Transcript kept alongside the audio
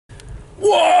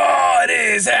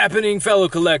is happening, fellow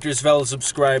collectors, fellow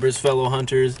subscribers, fellow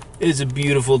hunters? It is a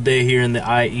beautiful day here in the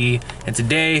IE, and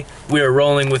today we are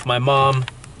rolling with my mom.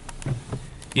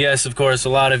 Yes, of course, a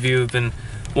lot of you have been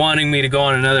wanting me to go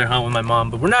on another hunt with my mom,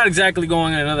 but we're not exactly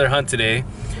going on another hunt today.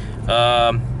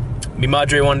 Mi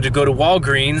madre wanted to go to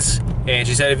Walgreens, and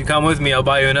she said, if you come with me, I'll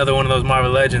buy you another one of those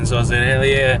Marvel Legends. So I said, hell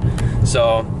yeah.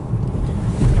 So,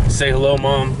 say hello,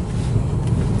 Mom.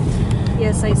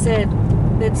 Yes, I said,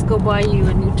 let's go buy you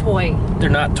a new toy. They're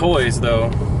not toys, though.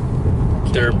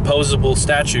 Okay. They're posable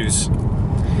statues.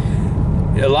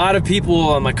 A lot of people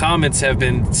on my comments have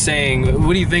been saying,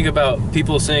 what do you think about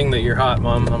people saying that you're hot,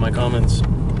 Mom, on my comments?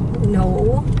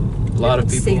 No. A lot of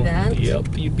people say that.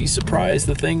 Yep, you'd be surprised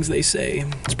the things they say.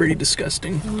 It's pretty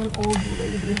disgusting. I'm an old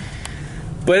lady.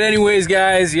 But anyways,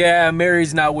 guys, yeah,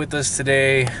 Mary's not with us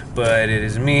today, but it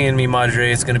is me and Mi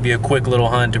Madre. It's gonna be a quick little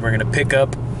hunt, and we're gonna pick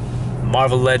up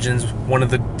Marvel Legends, one of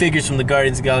the figures from the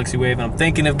Guardians of the Galaxy wave. And I'm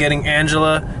thinking of getting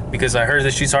Angela because I heard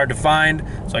that she's hard to find.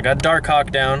 So I got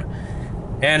Darkhawk down,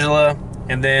 Angela,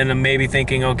 and then I'm maybe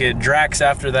thinking I'll get Drax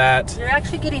after that. You're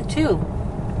actually getting two.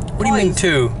 What do you mean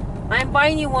two? I'm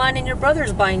buying you one and your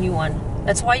brother's buying you one.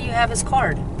 That's why you have his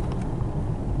card.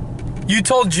 You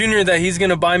told Junior that he's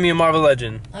gonna buy me a Marvel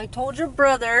Legend. I told your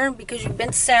brother because you've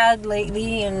been sad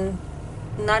lately and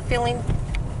not feeling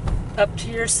up to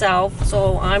yourself.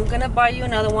 So I'm gonna buy you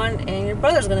another one and your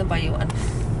brother's gonna buy you one.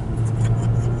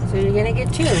 So you're gonna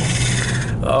get two.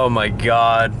 Oh my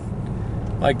God.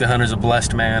 Like the Hunter's a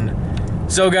blessed man.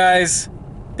 So guys,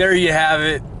 there you have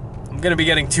it. I'm gonna be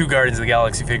getting two Guardians of the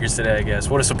Galaxy figures today, I guess.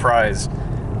 What a surprise.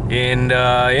 And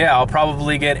yeah, I'll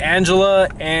probably get Angela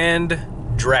and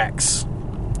Drax.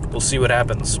 We'll see what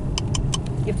happens.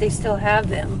 If they still have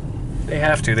them. They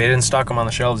have to. They didn't stock them on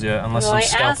the shelves yet, unless some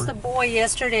scalper. I asked the boy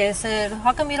yesterday, I said,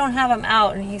 how come you don't have them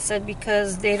out? And he said,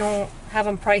 because they don't have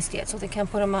them priced yet, so they can't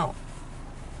put them out.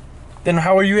 Then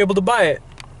how are you able to buy it?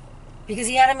 Because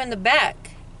he had them in the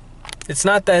back. It's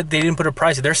not that they didn't put a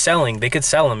price. They're selling. They could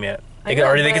sell them yet. They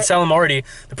could sell them already.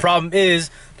 The problem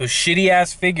is those shitty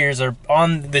ass figures are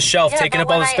on the shelf, taking up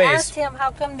all the space. I asked him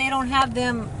how come they don't have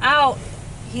them out.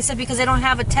 He said because they don't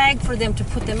have a tag for them to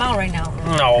put them out right now.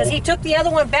 No. Because he took the other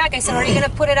one back. I said, are you going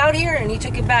to put it out here? And he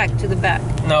took it back to the back.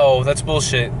 No, that's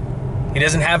bullshit. He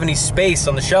doesn't have any space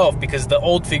on the shelf because the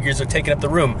old figures are taking up the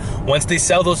room. Once they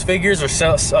sell those figures or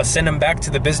send them back to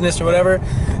the business or whatever,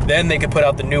 then they can put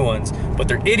out the new ones. But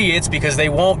they're idiots because they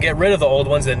won't get rid of the old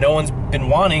ones that no one's been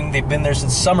wanting. They've been there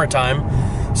since summertime.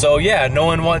 So yeah, no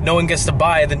one gets to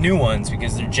buy the new ones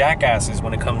because they're jackasses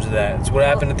when it comes to that. It's what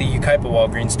happened at the Ukaipa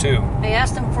Walgreens too. I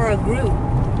asked him for a group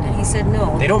and he said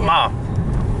no. They don't, Ma.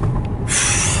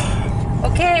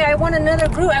 Okay, I want another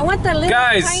group. I want the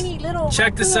little tiny little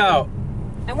check this out.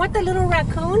 I want the little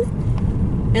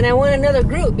raccoon, and I want another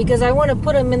group because I want to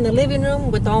put him in the living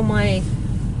room with all my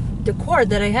decor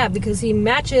that I have because he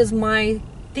matches my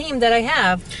theme that I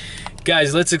have.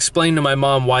 Guys, let's explain to my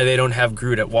mom why they don't have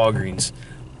Groot at Walgreens.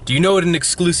 Do you know what an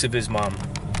exclusive is, Mom?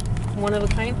 One of a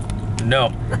kind?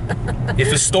 No.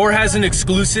 If a store has an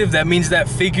exclusive, that means that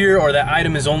figure or that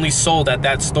item is only sold at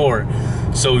that store.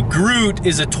 So Groot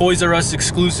is a Toys R Us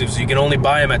exclusive, so you can only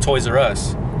buy him at Toys R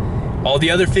Us. All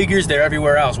the other figures, they're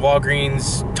everywhere else.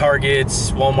 Walgreens, Targets,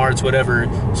 Walmarts, whatever.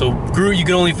 So Groot, you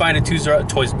can only find at Toys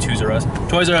R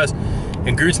Us.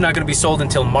 And Groot's not going to be sold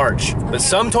until March. But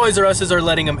some Toys R Us's are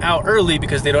letting them out early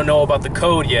because they don't know about the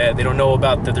code yet. They don't know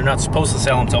about that they're not supposed to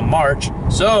sell until March.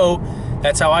 So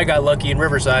that's how I got lucky in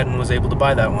Riverside and was able to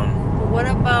buy that one. What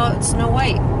about Snow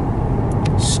White?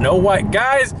 Snow White,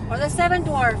 guys. Or the Seven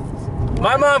Dwarfs.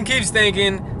 My mom keeps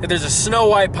thinking that there's a Snow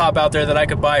White pop out there that I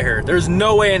could buy her. There's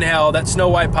no way in hell that Snow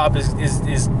White pop is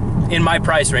in my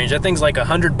price range. That thing's like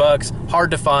 $100,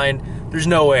 hard to find. There's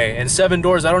no way. And Seven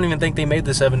Doors, I don't even think they made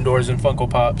the Seven Doors in Funko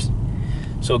Pops.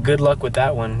 So good luck with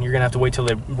that one. You're gonna have to wait till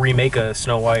they remake a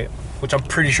Snow White, which I'm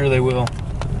pretty sure they will.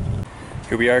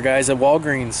 Here we are, guys, at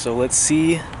Walgreens. So let's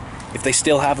see if they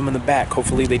still have them in the back.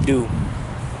 Hopefully they do.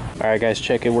 All right, guys,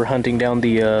 check it. We're hunting down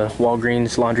the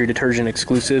Walgreens laundry detergent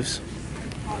exclusives.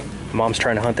 Mom's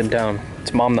trying to hunt them down.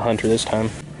 It's Mom the Hunter this time.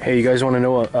 Hey, you guys want to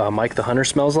know what Mike the Hunter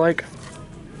smells like?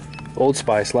 Old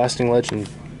Spice, Lasting Legend,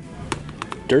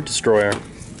 Dirt Destroyer.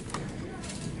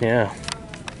 Yeah.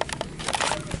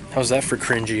 How's that for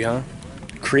cringy, huh?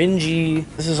 Cringy.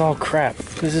 This is all crap.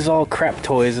 This is all crap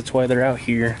toys. That's why they're out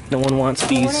here. No one wants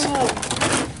these.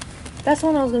 That's the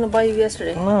one I was going to buy you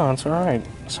yesterday. No, it's alright.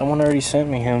 Someone already sent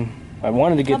me him. I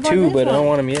wanted to get two, but I don't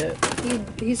want him yet.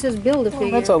 He says build a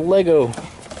figure. That's a Lego.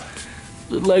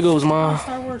 The Legos, Ma.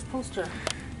 Star Wars poster.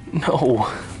 No,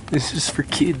 this is for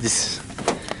kids.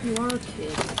 You are a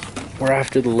kid. We're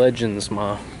after the legends,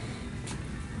 Ma.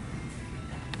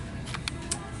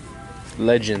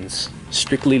 Legends.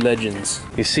 Strictly Legends.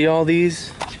 You see all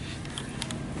these?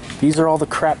 These are all the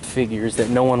crap figures that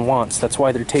no one wants. That's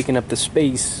why they're taking up the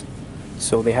space.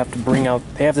 So they have to bring out,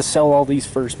 they have to sell all these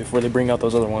first before they bring out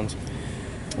those other ones.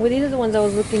 Well, these are the ones I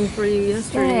was looking for you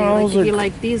yesterday. Oh, like, if you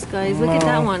like these guys. Look at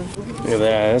that one. Look at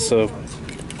that. That's a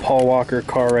Paul Walker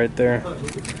car right there.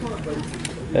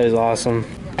 That is awesome.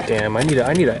 Damn, I need a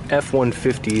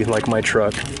F-150 like my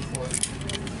truck.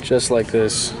 Just like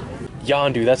this.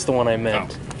 Yondu, that's the one I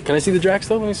meant. Can I see the Drax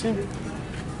though? Let me see.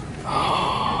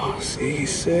 Oh, see,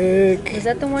 sick. Is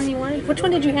that the one you wanted? Which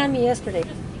one did you hand me yesterday?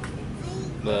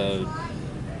 The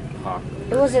Hawk.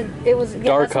 It was yeah,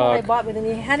 Dark that's the one I Hawk. bought, but then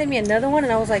you handed me another one,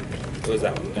 and I was like, It was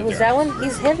that one. it was that one?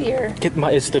 He's heavier.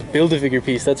 It's the Build-A-Figure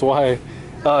piece. That's why.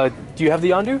 Do you have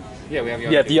the Yondu? Yeah, we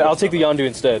have Yeah, I'll take the Yondu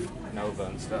instead. Nova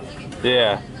and stuff.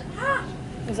 Yeah.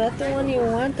 Is that the one you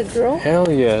want? The girl? Hell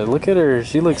yeah! Look at her.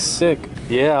 She looks sick.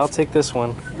 Yeah, I'll take this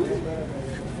one.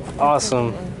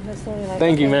 Awesome. That's the one you like.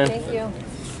 Thank you, Okay, man. Thank you.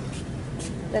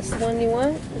 That's the one you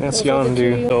want? That's Those are the two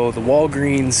Yondu. you- So the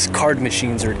Walgreens card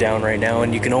machines are down right now,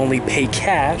 and you can only pay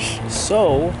cash.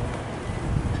 So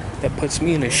that puts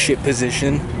me in a shit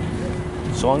position.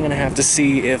 So I'm gonna have to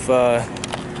see if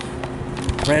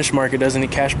Ranch Market does any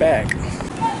cash back.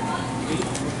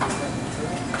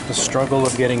 The struggle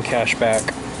of getting cash back.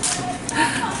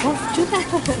 Oh, do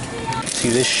that. See,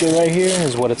 this shit right here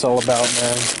is what it's all about,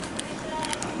 man.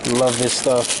 Love this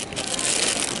stuff.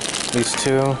 These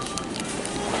two.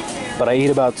 But I eat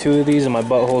about 2 of these and my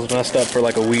butthole's messed up for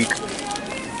like a week.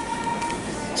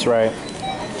 That's right.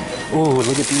 Ooh,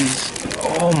 look at these.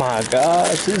 Oh my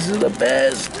gosh, this is the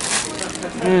best.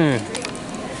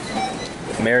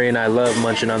 Mary and I love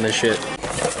munching on this shit.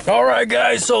 Alright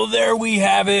guys, so there we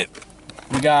have it.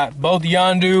 We got both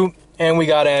Yondu and we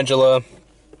got Angela.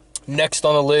 Next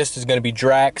on the list is gonna be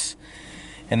Drax.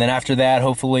 And then after that,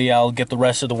 hopefully I'll get the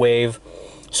rest of the wave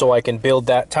so I can build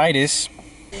that Titus.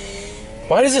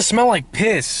 Why does it smell like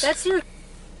piss? That's your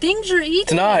things you're eating.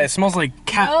 It's not. It smells like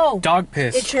cat dog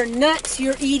piss. It's your nuts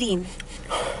you're eating.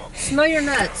 Smell your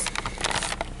nuts.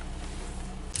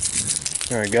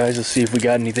 Alright guys, let's see if we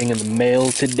got anything in the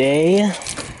mail today.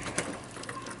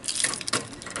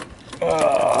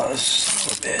 Oh,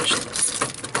 son of a bitch.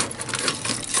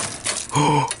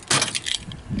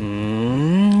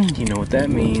 You know what that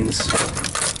means.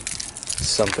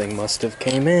 Something must have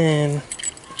came in.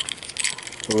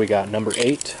 What do we got? Number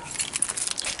 8.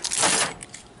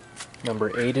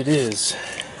 Number 8 it is.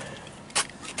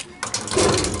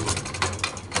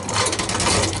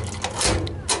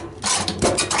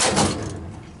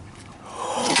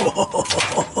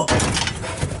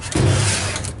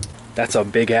 That's a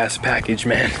big ass package,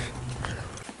 man.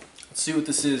 Let's see what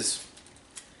this is.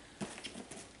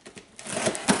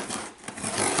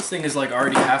 This thing is like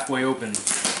already halfway open.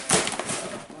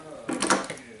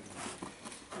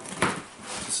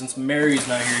 Since Mary's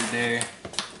not here today,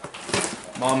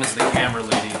 Mom is the camera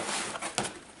lady. I'm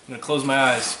gonna close my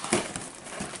eyes.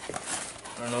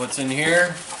 I don't know what's in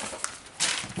here.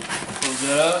 Close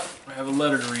that up. I have a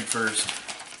letter to read first.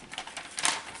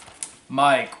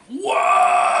 Mike,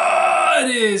 what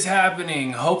is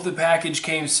happening? Hope the package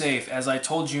came safe. As I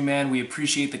told you, man, we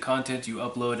appreciate the content you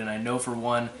upload, and I know for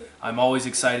one, I'm always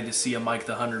excited to see a Mike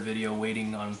the Hunter video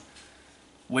waiting on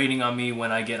me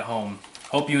when I get home.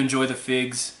 Hope you enjoy the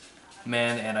figs,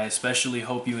 man, and I especially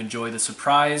hope you enjoy the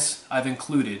surprise I've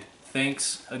included.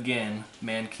 Thanks again,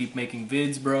 man. Keep making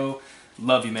vids, bro.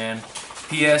 Love you, man.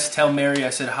 P.S. Tell Mary I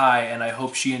said hi, and I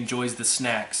hope she enjoys the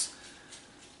snacks.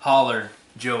 Holler,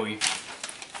 Joey.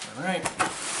 All right.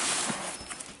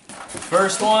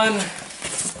 First one.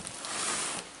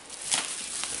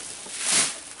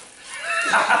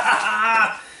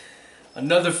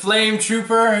 Another flame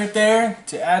trooper right there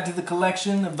to add to the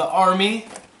collection of the army.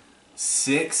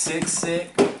 Sick, sick,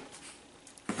 sick.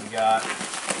 We got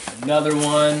another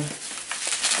one.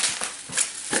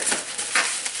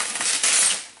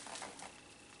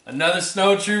 Another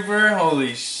snow trooper.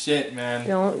 Holy shit, man.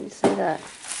 Don't say that.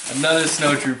 Another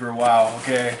snow trooper. Wow,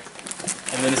 okay.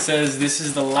 And then it says, this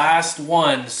is the last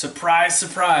one. Surprise,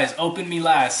 surprise. Open me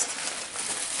last.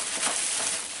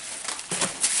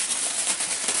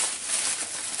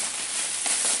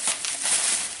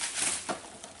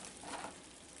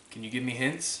 Can you give me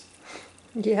hints?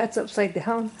 Yeah, it's upside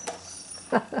down.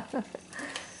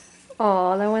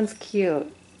 Oh, that one's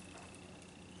cute.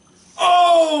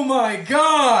 Oh my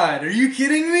god! Are you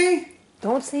kidding me?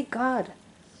 Don't say God.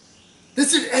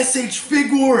 This is SH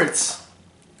Figwarts!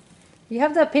 You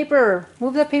have that paper.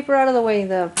 Move that paper out of the way,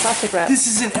 the plastic wrap. This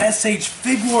is an SH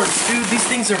Figwarts, dude. These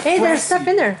things are Hey, there's pricey. stuff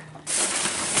in there.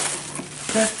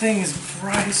 That thing is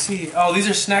pricey. Oh, these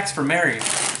are snacks for Mary.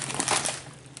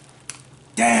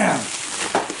 Damn.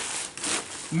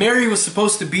 Mary was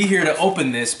supposed to be here to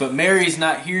open this, but Mary's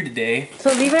not here today.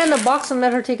 So leave it in the box and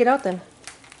let her take it out then.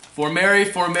 For Mary,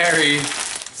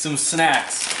 some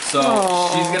snacks. So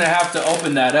Aww. she's gonna have to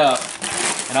open that up.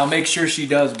 And I'll make sure she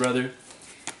does, brother.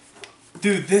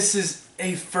 Dude, this is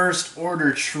a first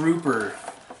order trooper.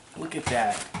 Look at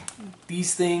that.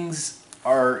 These things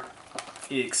are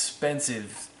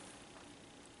expensive.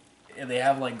 And they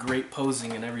have like great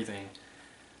posing and everything.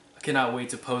 I cannot wait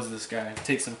to pose this guy.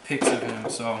 Take some pics of him.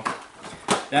 So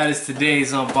that is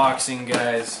today's unboxing,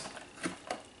 guys.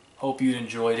 Hope you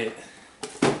enjoyed it.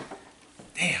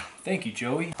 Damn, thank you,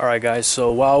 Joey. All right, guys.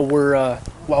 So while we're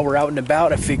out and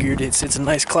about, I figured it's a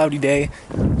nice cloudy day,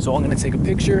 so I'm gonna take a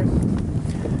picture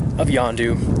of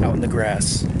Yondu out in the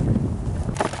grass.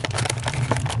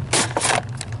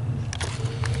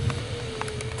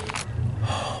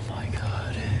 Oh my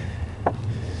God,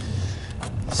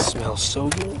 it smells so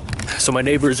good. So my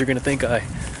neighbors are gonna think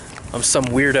I'm some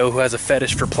weirdo who has a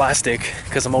fetish for plastic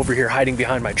because I'm over here hiding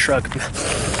behind my truck.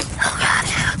 Oh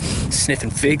God, sniffing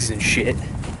figs and shit.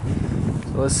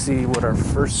 So let's see what our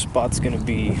first spot's gonna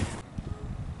be.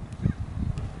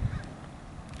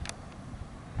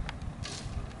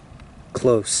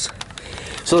 Close.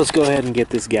 So let's go ahead and get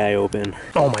this guy open.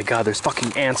 Oh my God, there's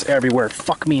fucking ants everywhere.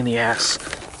 Fuck me in the ass.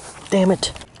 Damn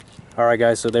it. All right,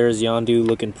 guys, so there's Yondu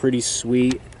looking pretty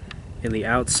sweet in the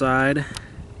outside.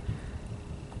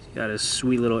 He's got a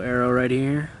sweet little arrow right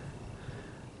here.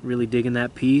 Really digging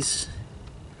that piece.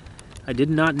 I did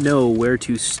not know where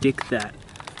to stick the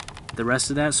rest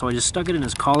of that, so I just stuck it in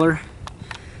his collar.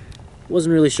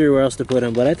 Wasn't really sure where else to put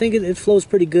him, but I think it flows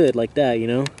pretty good like that, you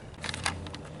know?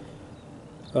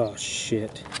 Oh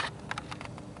shit.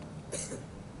 God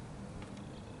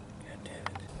damn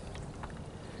it.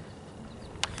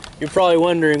 You're probably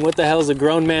wondering what the hell's a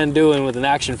grown man doing with an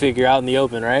action figure out in the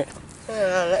open, right?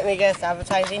 Let me guess,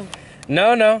 advertising?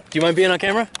 No. Do you mind being on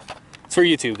camera? It's for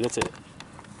YouTube, that's it.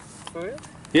 For real?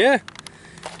 Yeah.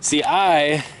 See,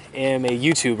 I am a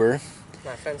YouTuber.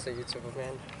 My friend's a YouTuber,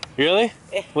 man. Really?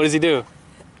 Yeah. What does he do?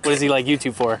 What does he like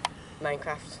YouTube for?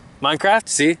 Minecraft. Minecraft?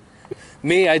 See?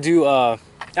 Me, I do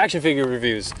action figure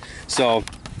reviews. So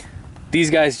these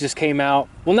guys just came out.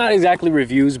 Well, not exactly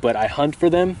reviews, but I hunt for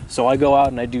them. So I go out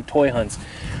and I do toy hunts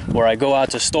where I go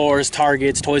out to stores,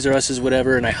 Targets, Toys R Us's,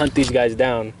 whatever, and I hunt these guys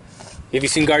down. Have you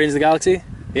seen Guardians of the Galaxy?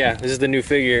 Yeah, this is the new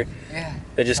figure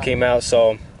that just came out.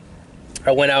 So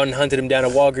I went out and hunted him down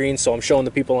at Walgreens. So I'm showing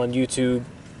the people on YouTube,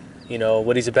 you know,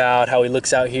 what he's about, how he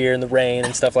looks out here in the rain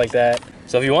and stuff like that.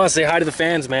 So if you want to say hi to the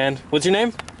fans, man. What's your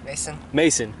name? Mason.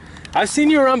 Mason. I've seen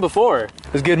you around before.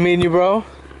 It was good meeting you, bro.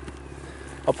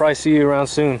 I'll probably see you around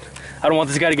soon. I don't want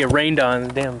this guy to get rained on.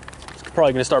 Damn, it's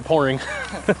probably gonna start pouring.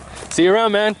 See you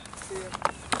around, man. See ya.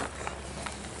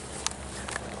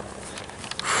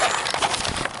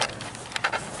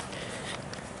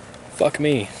 Fuck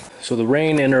me. So the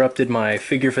rain interrupted my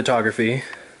figure photography.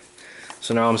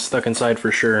 So now I'm stuck inside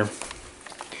for sure.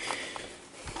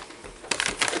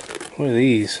 What are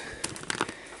these?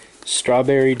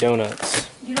 Strawberry donuts.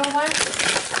 You don't want soup?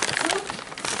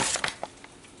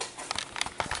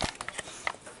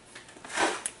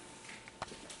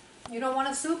 You don't want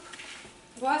a soup?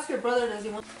 Go ask your brother, does he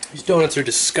want? These donuts are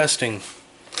disgusting.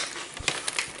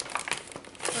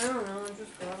 I don't know, I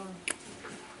just got them.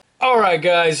 Alright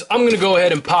guys, I'm gonna go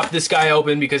ahead and pop this guy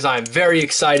open because I'm very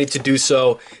excited to do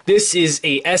so. This is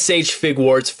a SH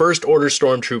Figwarts First Order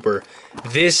Stormtrooper.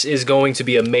 This is going to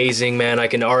be amazing, man. I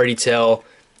can already tell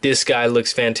this guy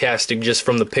looks fantastic just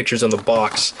from the pictures on the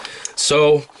box.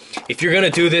 So, if you're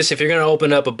gonna do this, if you're gonna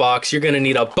open up a box, you're gonna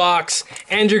need a box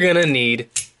and you're gonna need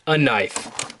a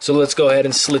knife. So let's go ahead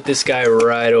and slit this guy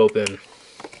right open.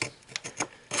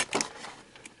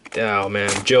 Oh man,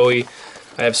 Joey,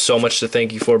 I have so much to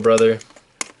thank you for, brother.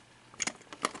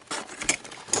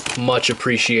 Much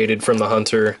appreciated from the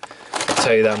hunter. I'll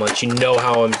tell you that much. You know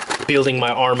how I'm building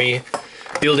my army,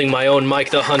 building my own Mike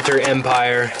the Hunter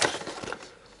empire.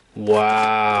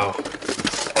 Wow.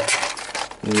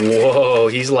 Whoa,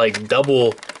 he's like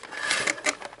double,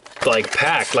 like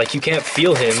packed. Like you can't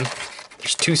feel him.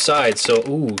 There's two sides, so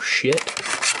ooh, shit.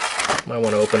 Might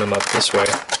want to open him up this way.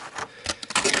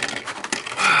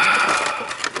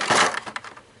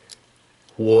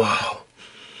 Whoa.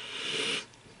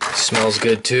 Smells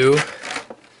good too.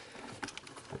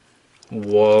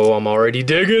 Whoa, I'm already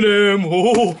digging him.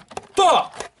 Oh,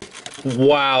 fuck.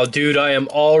 Wow, dude, I am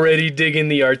already digging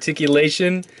the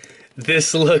articulation.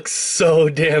 This looks so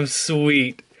damn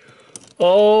sweet.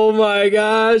 Oh my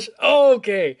gosh.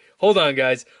 Okay, hold on,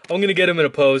 guys. I'm gonna get him in a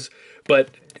pose, but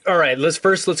All right, let's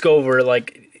go over,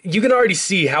 like, you can already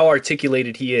see how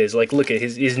articulated he is. Like, look at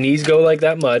his knees go like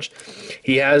that much.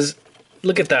 He has,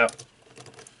 look at that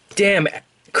damn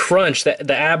crunch,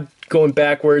 the ab going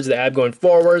backwards, the ab going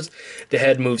forwards, the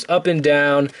head moves up and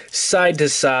down, side to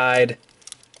side.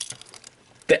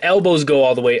 The elbows go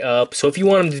all the way up. So if you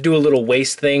want him to do a little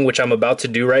waist thing, which I'm about to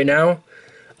do right now,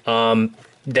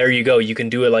 there you go. You can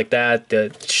do it like that.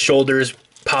 The shoulders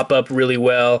pop up really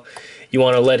well. You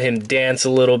want to let him dance a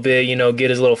little bit, you know, get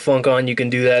his little funk on, you can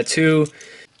do that too.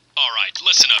 Alright,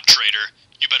 listen up, traitor.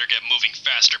 You better get moving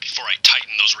faster before I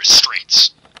tighten those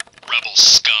restraints. Rebel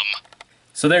scum.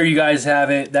 So there you guys have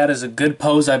it. That is a good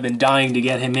pose I've been dying to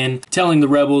get him in. Telling the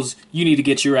rebels, you need to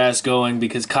get your ass going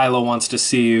because Kylo wants to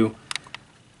see you.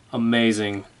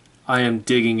 Amazing. I am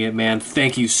digging it, man.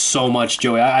 Thank you so much,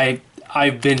 Joey.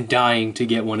 I've been dying to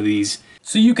get one of these.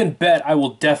 So you can bet I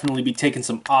will definitely be taking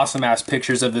some awesome-ass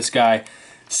pictures of this guy.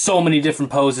 So many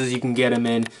different poses you can get him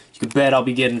in. You can bet I'll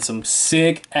be getting some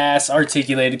sick-ass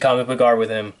articulated comic book art with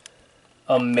him.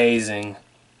 Amazing.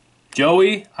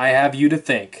 Joey, I have you to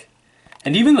thank.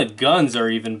 And even the guns are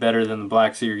even better than the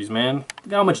Black Series, man.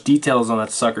 Look how much detail is on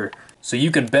that sucker. So you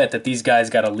can bet that these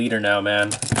guys got a leader now,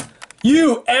 man.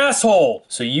 You asshole!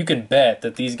 So you can bet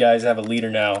that these guys have a leader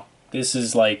now. This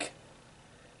is like...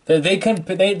 They're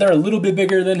a little bit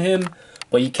bigger than him,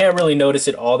 but you can't really notice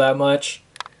it all that much.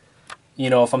 You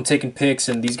know, if I'm taking pics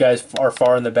and these guys are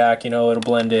far in the back, you know, it'll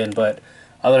blend in. But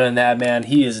other than that, man,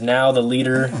 he is now the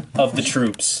leader of the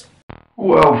troops.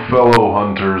 Well, fellow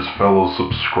hunters, fellow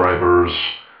subscribers,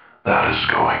 that is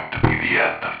going to be the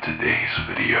end of today's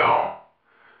video.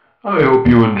 I hope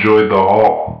you enjoyed the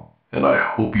haul, and I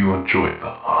hope you enjoyed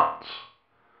the hunts.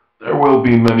 There will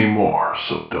be many more,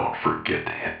 so don't forget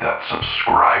to hit that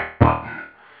subscribe button.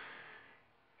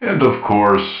 And of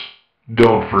course,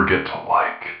 don't forget to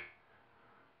like.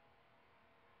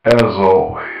 As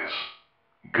always,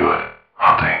 good